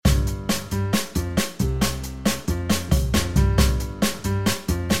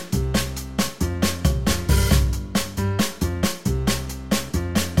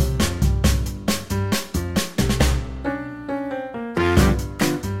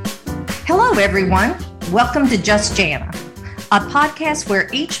Hello, everyone. Welcome to Just Jania, a podcast where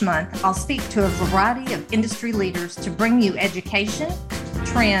each month I'll speak to a variety of industry leaders to bring you education,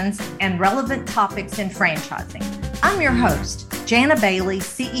 trends, and relevant topics in franchising. I'm your host, Jania Bailey,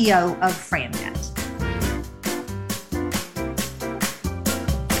 CEO of FranNet.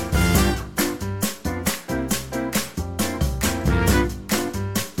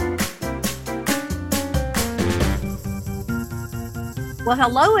 Well,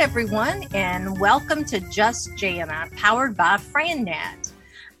 hello, everyone, and welcome to Just Jania, powered by FranNet.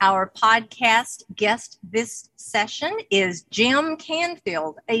 Our podcast guest this session is Jim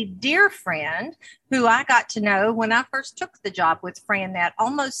Canfield, a dear friend who I got to know when I first took the job with FranNet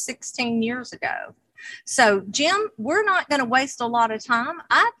almost 16 years ago. So, Jim, we're not going to waste a lot of time.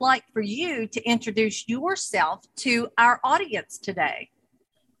 I'd like for you to introduce yourself to our audience today.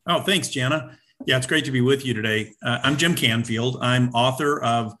 Oh, thanks, Jana. Yeah, it's great to be with you today. I'm Jim Canfield. I'm author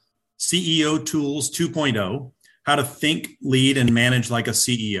of CEO Tools 2.0, How to Think, Lead, and Manage Like a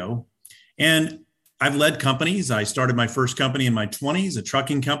CEO. And I've led companies. I started my first company in my 20s, a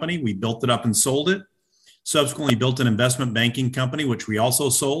trucking company. We built it up and sold it. Subsequently built an investment banking company, which we also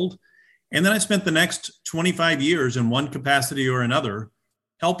sold. And then I spent the next 25 years in one capacity or another,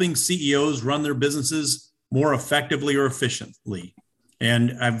 helping CEOs run their businesses more effectively or efficiently.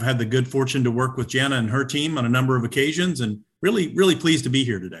 And I've had the good fortune to work with Jana and her team on a number of occasions, and really pleased to be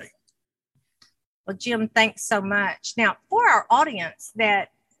here today. Well, Jim, thanks so much. Now, for our audience that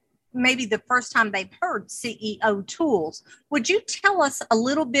maybe the first time they've heard CEO Tools, would you tell us a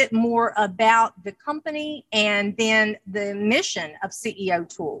little bit more about the company and then the mission of CEO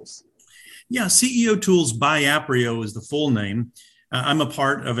Tools? Yeah, CEO Tools by Aprio is the full name. I'm a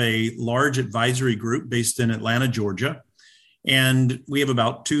part of a large advisory group based in Atlanta, Georgia. And we have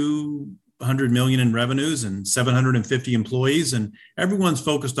about 200 million in revenues and 750 employees, and everyone's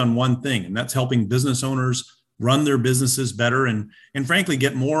focused on one thing, and that's helping business owners run their businesses better and frankly,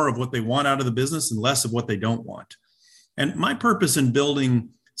 get more of what they want out of the business and less of what they don't want. And my purpose in building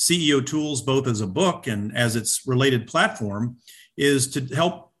CEO Tools, both as a book and as its related platform, is to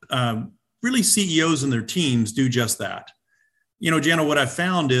help really CEOs and their teams do just that. You know, Jana, what I've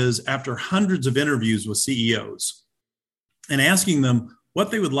found is after hundreds of interviews with CEOs, and asking them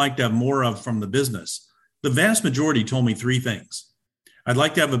what they would like to have more of from the business, the vast majority told me three things. I'd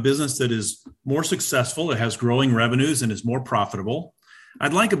like to have a business that is more successful, it has growing revenues and is more profitable.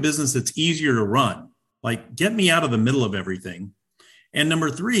 I'd like a business that's easier to run, like get me out of the middle of everything. And number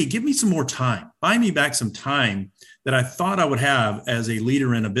three, give me some more time. Buy me back some time that I thought I would have as a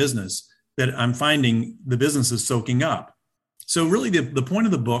leader in a business that I'm finding the business is soaking up. So really the point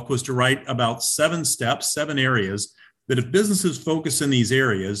of the book was to write about 7 steps, 7 areas that if businesses focus in these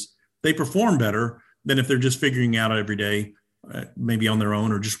areas, they perform better than if they're just figuring out every day, maybe on their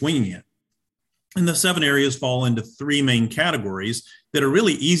own or just winging it. And the 7 areas fall into 3 main categories that are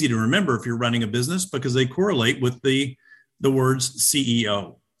really easy to remember if you're running a business because they correlate with the words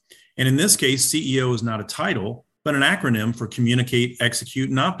CEO. And in this case, CEO is not a title, but an acronym for communicate, execute,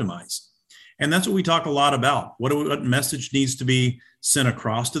 and optimize. And that's what we talk a lot about. What message needs to be sent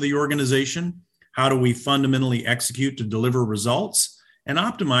across to the organization? How do we fundamentally execute to deliver results? And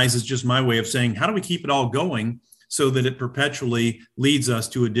optimize is just my way of saying, how do we keep it all going so that it perpetually leads us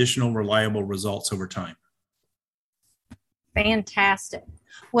to additional reliable results over time? Fantastic.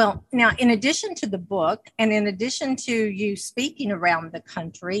 Well, now, in addition to the book and in addition to you speaking around the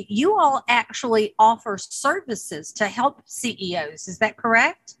country, you all actually offer services to help CEOs. Is that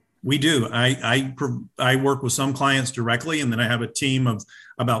correct? We do. I work with some clients directly, and then I have a team of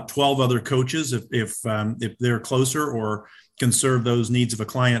about 12 other coaches if they're closer or can serve those needs of a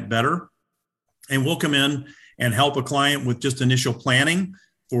client better. And we'll come in and help a client with just initial planning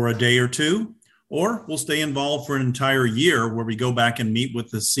for a day or two, or we'll stay involved for an entire year where we go back and meet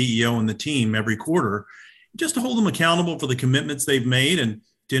with the CEO and the team every quarter, just to hold them accountable for the commitments they've made and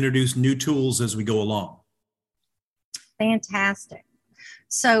to introduce new tools as we go along. Fantastic.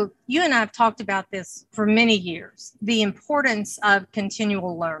 So you and I have talked about this for many years, the importance of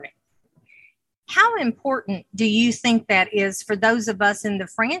continual learning. How important do you think that is for those of us in the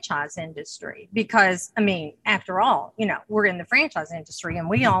franchise industry? Because, I mean, after all, we're in the franchise industry and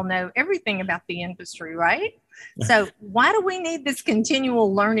we all know everything about the industry, right? So why do we need this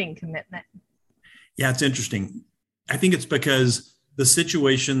continual learning commitment? Yeah, it's interesting. I think it's because the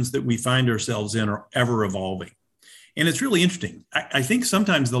situations that we find ourselves in are ever evolving. And it's really interesting. I think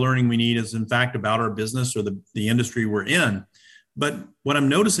sometimes the learning we need is, in fact, about our business or the industry we're in. But what I'm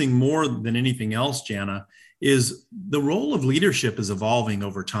noticing more than anything else, Jana, is the role of leadership is evolving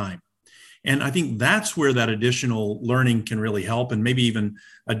over time. And I think that's where that additional learning can really help, and maybe even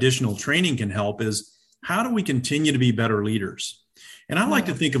additional training can help, is how do we continue to be better leaders? And I like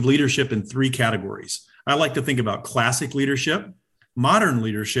to think of leadership in three categories. I like to think about classic leadership, modern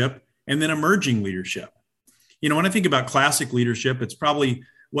leadership, and then emerging leadership. When I think about classic leadership, it's probably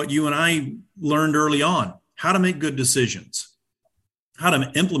what you and I learned early on: how to make good decisions, how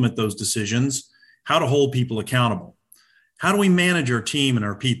to implement those decisions, how to hold people accountable. How do we manage our team and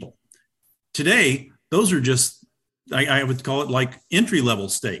our people? Today, those are just, I would call it like entry-level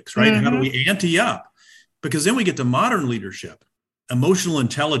stakes, right? Mm-hmm. How do we ante up? Because then we get to modern leadership, emotional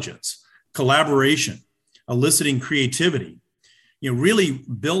intelligence, collaboration, eliciting creativity, really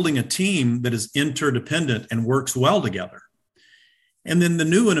building a team that is interdependent and works well together. And then the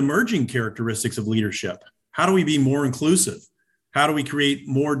new and emerging characteristics of leadership. How do we be more inclusive? How do we create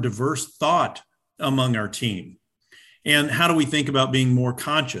more diverse thought among our team? And how do we think about being more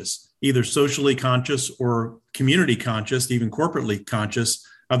conscious, either socially conscious or community conscious, even corporately conscious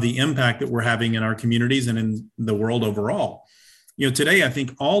of the impact that we're having in our communities and in the world overall? Today, I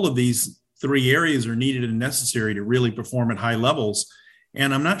think all of these three areas are needed and necessary to really perform at high levels.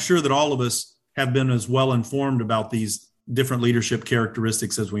 And I'm not sure that all of us have been as well informed about these different leadership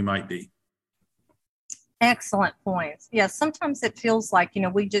characteristics as we might be. Excellent points. Yeah, sometimes it feels like,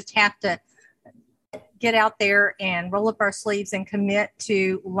 we just have to get out there and roll up our sleeves and commit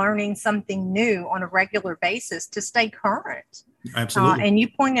to learning something new on a regular basis to stay current. Absolutely. And you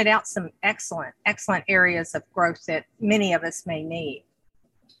pointed out some excellent areas of growth that many of us may need.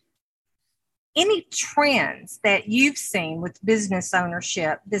 Any trends that you've seen with business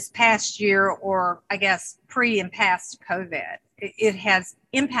ownership this past year, or I guess pre and past COVID? It has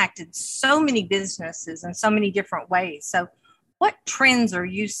impacted so many businesses in so many different ways. So what trends are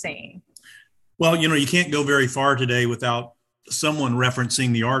you seeing? Well, you can't go very far today without someone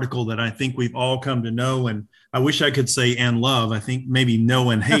referencing the article that I think we've all come to know, and I wish I could say and love. I think maybe know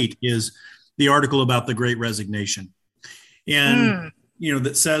and hate is the article about the Great Resignation. And,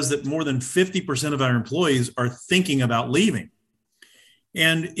 that says that more than 50% of our employees are thinking about leaving.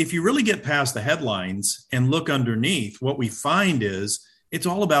 And if you really get past the headlines and look underneath, what we find is it's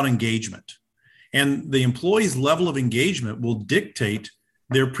all about engagement. And the employee's level of engagement will dictate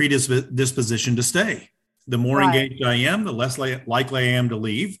their predisposition to stay. The more engaged I am, the less likely I am to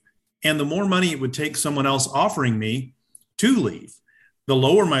leave. And the more money it would take someone else offering me to leave. The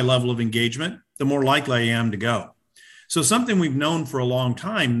lower my level of engagement, the more likely I am to go. So something we've known for a long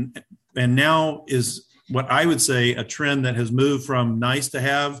time, and now is what I would say a trend that has moved from nice to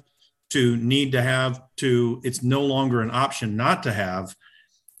have to need to have to it's no longer an option not to have,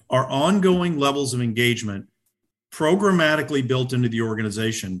 are ongoing levels of engagement programmatically built into the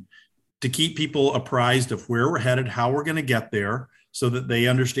organization to keep people apprised of where we're headed, how we're going to get there, so that they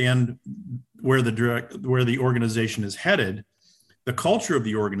understand where the organization is headed, the culture of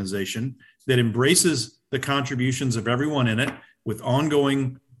the organization that embraces the contributions of everyone in it with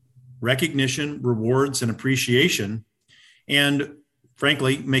ongoing recognition, rewards, and appreciation, and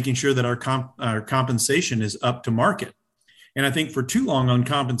frankly, making sure that our compensation is up to market. And I think for too long on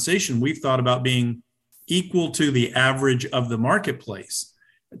compensation, we've thought about being equal to the average of the marketplace.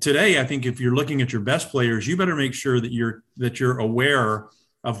 Today, I think if you're looking at your best players, you better make sure that you're aware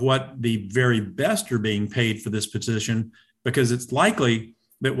of what the very best are being paid for this position, because it's likely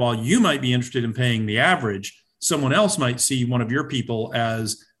that while you might be interested in paying the average, someone else might see one of your people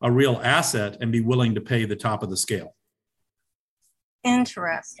as a real asset and be willing to pay the top of the scale.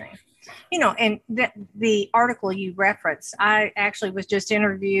 Interesting. And the article you referenced, I actually was just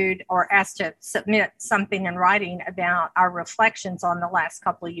interviewed or asked to submit something in writing about our reflections on the last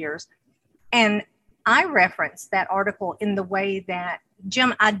couple of years. And I referenced that article in the way that,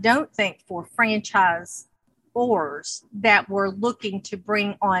 Jim, I don't think for franchisors that were looking to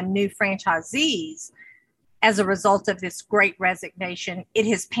bring on new franchisees as a result of this Great Resignation, it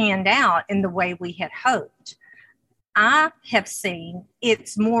has panned out in the way we had hoped. I have seen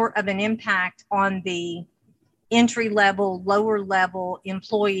it's more of an impact on the entry level, lower level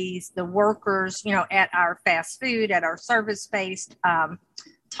employees, the workers, at our fast food, at our service-based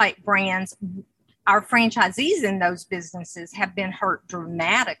type brands. Our franchisees in those businesses have been hurt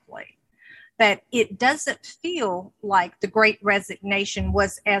dramatically. But it doesn't feel like the Great Resignation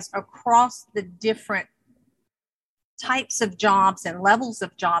was as across the different types of jobs and levels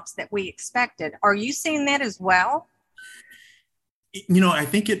of jobs that we expected. Are you seeing that as well? I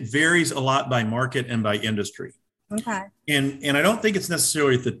think it varies a lot by market and by industry. Okay. And I don't think it's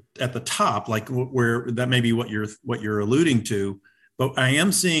necessarily at the top, like where that may be what you're alluding to, but I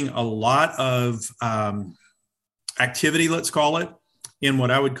am seeing a lot of activity, let's call it, in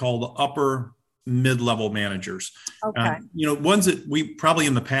what I would call the upper mid-level managers. Okay. Ones that we probably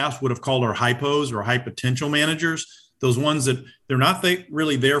in the past would have called our hypos or high potential managers, those ones that they're not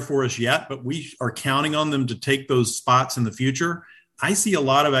really there for us yet, but we are counting on them to take those spots in the future. I see a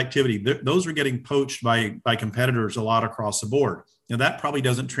lot of activity. Those are getting poached by competitors a lot across the board. Now, that probably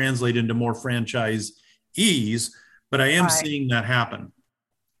doesn't translate into more franchisees, but I am seeing that happen.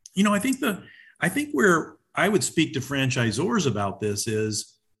 I think where I would speak to franchisors about this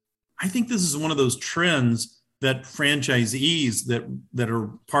is, I think this is one of those trends that franchisees that are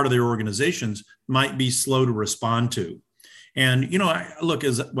part of their organizations might be slow to respond to. And, when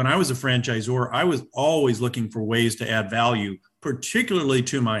I was a franchisor, I was always looking for ways to add value, particularly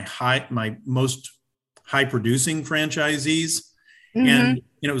to my most high producing franchisees. Mm-hmm. And,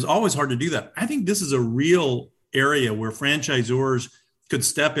 it was always hard to do that. I think this is a real area where franchisors could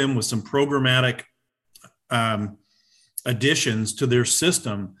step in with some programmatic additions to their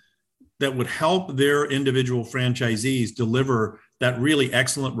system that would help their individual franchisees deliver that really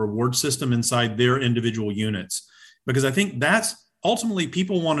excellent reward system inside their individual units. Because I think that's ultimately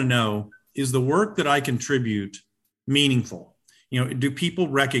people want to know, is the work that I contribute meaningful? Do people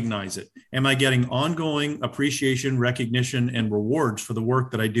recognize it? Am I getting ongoing appreciation, recognition, and rewards for the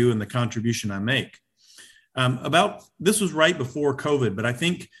work that I do and the contribution I make? This was right before COVID, but I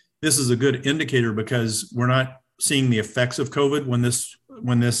think this is a good indicator because we're not seeing the effects of COVID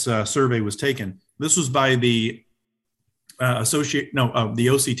when this survey was taken. This was by the the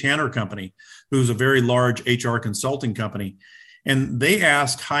OC Tanner Company, who's a very large HR consulting company. And they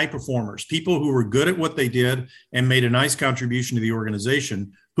asked high performers, people who were good at what they did and made a nice contribution to the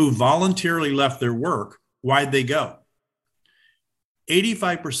organization, who voluntarily left their work, why'd they go?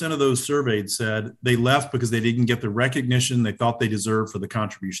 85% of those surveyed said they left because they didn't get the recognition they thought they deserved for the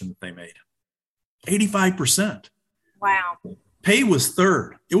contribution that they made. 85%. Wow. Pay was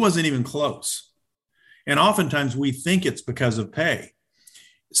third. It wasn't even close. And oftentimes we think it's because of pay.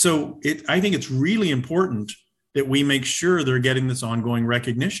 So I think it's really important that we make sure they're getting this ongoing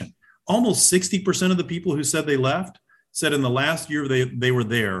recognition. Almost 60% of the people who said they left said in the last year they were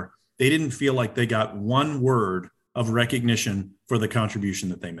there, they didn't feel like they got one word of recognition for the contribution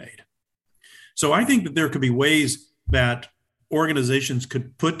that they made. So I think that there could be ways that organizations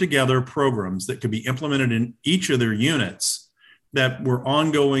could put together programs that could be implemented in each of their units that were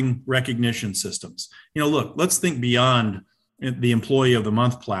ongoing recognition systems. Look, let's think beyond the employee of the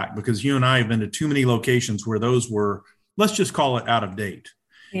month plaque, because you and I have been to too many locations where those were, let's just call it out of date.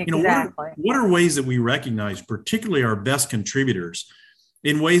 Exactly. What are ways that we recognize, particularly our best contributors,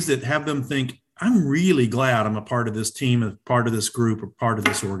 in ways that have them think, I'm really glad I'm a part of this team, a part of this group, a part of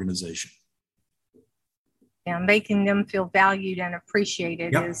this organization. And making them feel valued and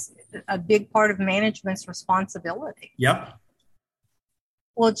appreciated is a big part of management's responsibility. Yep.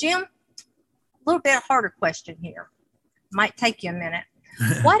 Well, Jim, a little bit harder question here. Might take you a minute.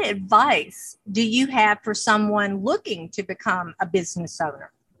 What advice do you have for someone looking to become a business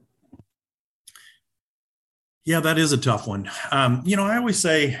owner? Yeah, that is a tough one. I always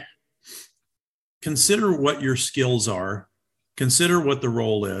say, consider what your skills are, consider what the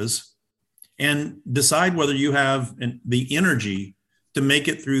role is, and decide whether you have the energy to make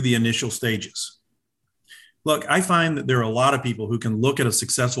it through the initial stages. Look, I find that there are a lot of people who can look at a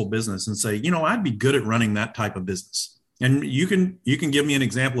successful business and say, I'd be good at running that type of business. And you can give me an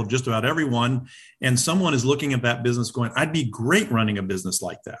example of just about everyone. And someone is looking at that business going, I'd be great running a business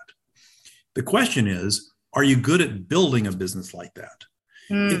like that. The question is, are you good at building a business like that?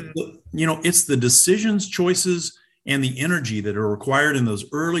 It's the decisions, choices, and the energy that are required in those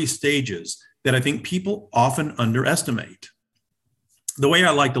early stages that I think people often underestimate. The way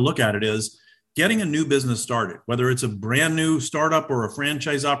I like to look at it is getting a new business started, whether it's a brand new startup or a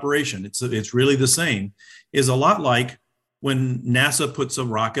franchise operation, it's really the same, is a lot like when NASA puts a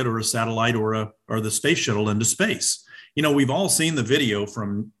rocket or a satellite or the space shuttle into space. We've all seen the video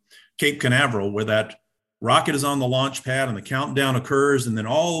from Cape Canaveral where that rocket is on the launch pad and the countdown occurs, and then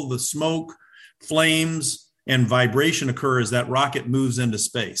all the smoke, flames, and vibration occur as that rocket moves into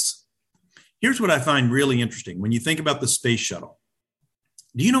space. Here's what I find really interesting. When you think about the space shuttle,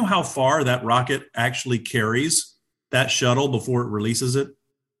 do you know how far that rocket actually carries that shuttle before it releases it?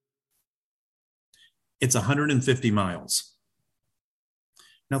 It's 150 miles.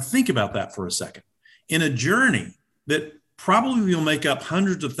 Now think about that for a second. In a journey that probably will make up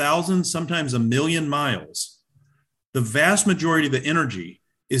hundreds of thousands, sometimes 1 million miles, the vast majority of the energy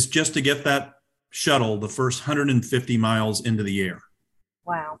is just to get that shuttle the first 150 miles into the air.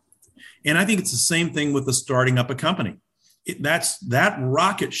 Wow. And I think it's the same thing with the starting up a company. That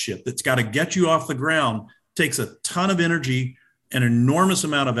rocket ship that's got to get you off the ground takes a ton of energy an enormous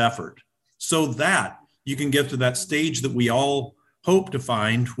amount of effort so that you can get to that stage that we all hope to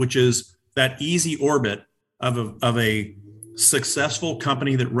find, which is that easy orbit of a successful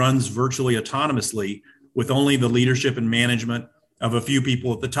company that runs virtually autonomously with only the leadership and management of a few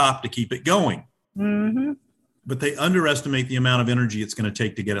people at the top to keep it going. Mm-hmm. But they underestimate the amount of energy it's going to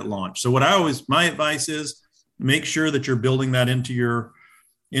take to get it launched. So my advice is make sure that you're building that into your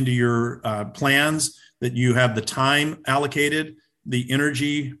plans, that you have the time allocated, the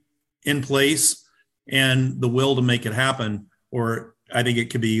energy in place, and the will to make it happen, or I think it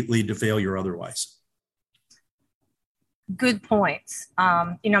could lead to failure otherwise. Good points.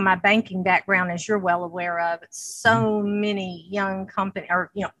 My banking background, as you're well aware of, so many young companies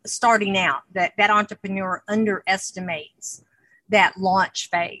are, starting out, that entrepreneur underestimates that launch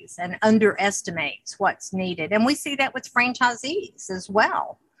phase and underestimates what's needed. And we see that with franchisees as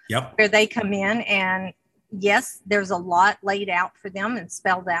well. Yep. Where they come in and yes, there's a lot laid out for them and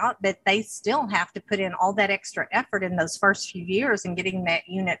spelled out, but they still have to put in all that extra effort in those first few years and getting that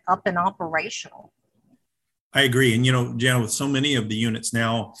unit up and operational. I agree. And, Jana, with so many of the units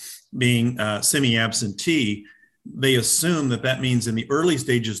now being semi-absentee, they assume that means in the early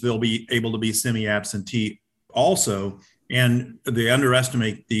stages, they'll be able to be semi-absentee also. And they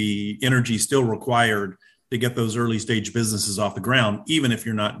underestimate the energy still required to get those early stage businesses off the ground, even if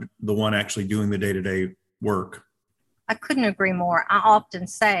you're not the one actually doing the day-to-day work. I couldn't agree more. I often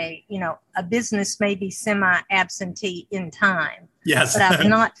say, a business may be semi-absentee in time. Yes. But I've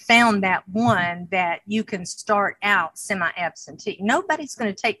not found that one that you can start out semi-absentee. Nobody's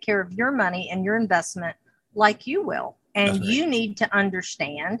going to take care of your money and your investment like you will. And That's right. You need to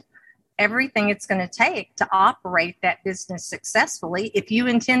understand everything it's going to take to operate that business successfully if you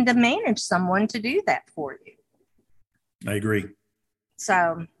intend to manage someone to do that for you. I agree.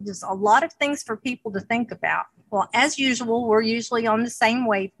 So there's a lot of things for people to think about. Well, as usual, we're usually on the same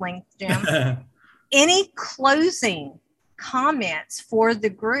wavelength, Jim. Any closing comments for the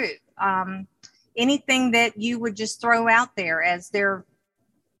group? Anything that you would just throw out there as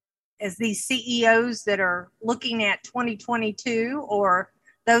these CEOs that are looking at 2022 or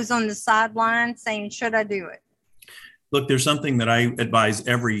those on the sideline saying, should I do it? Look, there's something that I advise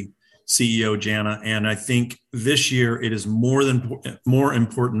every CEO, Jana, and I think this year it is more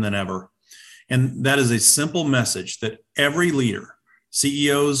important than ever. And that is a simple message that every leader,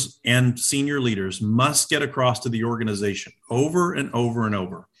 CEOs and senior leaders, must get across to the organization over and over and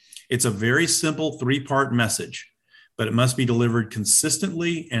over. It's a very simple 3-part message, but it must be delivered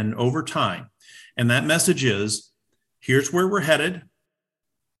consistently and over time. And that message is, here's where we're headed,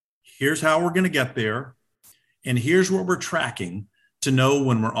 here's how we're going to get there, and here's what we're tracking to know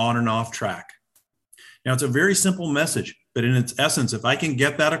when we're on and off track. Now, it's a very simple message, but in its essence, if I can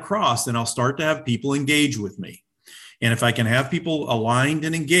get that across, then I'll start to have people engage with me. And if I can have people aligned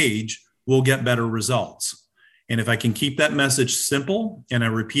and engaged, we'll get better results. And if I can keep that message simple and I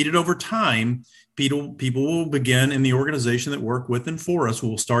repeat it over time, people will begin in the organization that work with and for us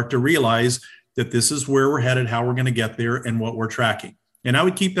will start to realize that this is where we're headed, how we're going to get there, and what we're tracking. And I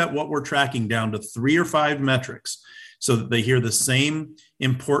would keep that what we're tracking down to 3 or 5 metrics so that they hear the same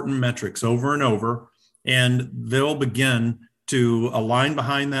important metrics over and over, and they'll begin to align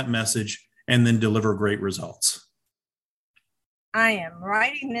behind that message and then deliver great results. I am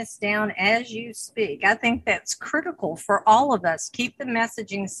writing this down as you speak. I think that's critical for all of us. Keep the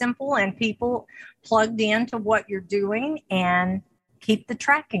messaging simple and people plugged into what you're doing, and keep the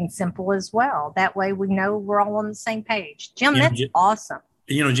tracking simple as well. That way we know we're all on the same page. Jim, that's awesome.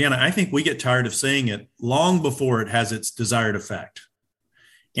 Jana, I think we get tired of saying it long before it has its desired effect.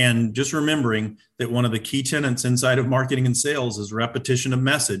 And just remembering that one of the key tenets inside of marketing and sales is repetition of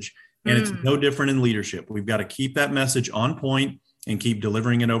message. And it's no different in leadership. We've got to keep that message on point and keep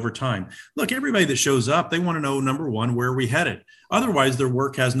delivering it over time. Look, everybody that shows up, they want to know, number one, where are we headed? Otherwise, their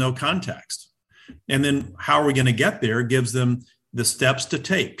work has no context. And then how are we going to get there gives them the steps to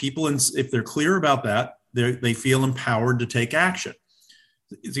take. People, if they're clear about that, they feel empowered to take action.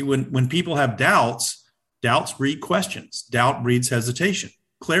 See, when people have doubts breed questions. Doubt breeds hesitation.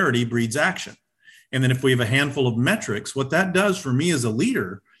 Clarity breeds action. And then if we have a handful of metrics, what that does for me as a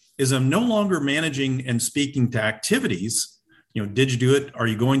leader is I'm no longer managing and speaking to activities. Did you do it? Are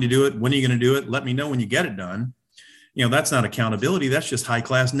you going to do it? When are you going to do it? Let me know when you get it done. That's not accountability. That's just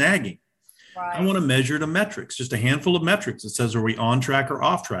high-class nagging. Right. I want to measure the metrics, just a handful of metrics. It says, are we on track or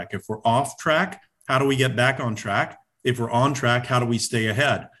off track? If we're off track, how do we get back on track? If we're on track, how do we stay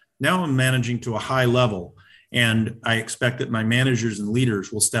ahead? Now I'm managing to a high level, and I expect that my managers and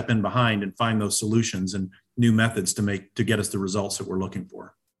leaders will step in behind and find those solutions and new methods to get us the results that we're looking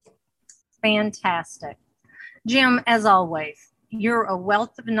for. Fantastic. Jim, as always, You're a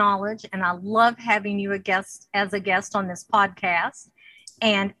wealth of knowledge, and I love having you as a guest on this podcast.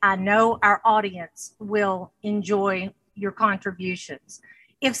 And I know our audience will enjoy your contributions.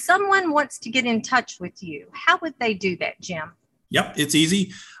 If someone wants to get in touch with you, how would they do that, Jim? Yep, it's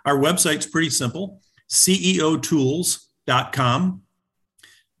easy. Our website's pretty simple, ceotools.com.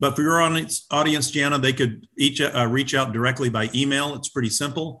 But for your audience, Jana, they could each reach out directly by email. It's pretty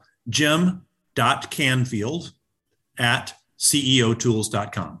simple,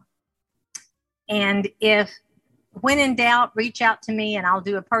 jim.canfield@ceotools.com. And when in doubt, reach out to me and I'll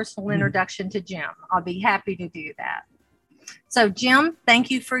do a personal introduction to Jim. I'll be happy to do that. So, Jim, thank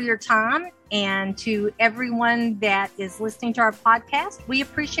you for your time. And to everyone that is listening to our podcast, we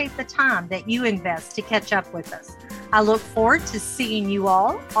appreciate the time that you invest to catch up with us. I look forward to seeing you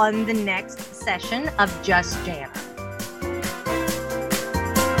all on the next session of Just Jania.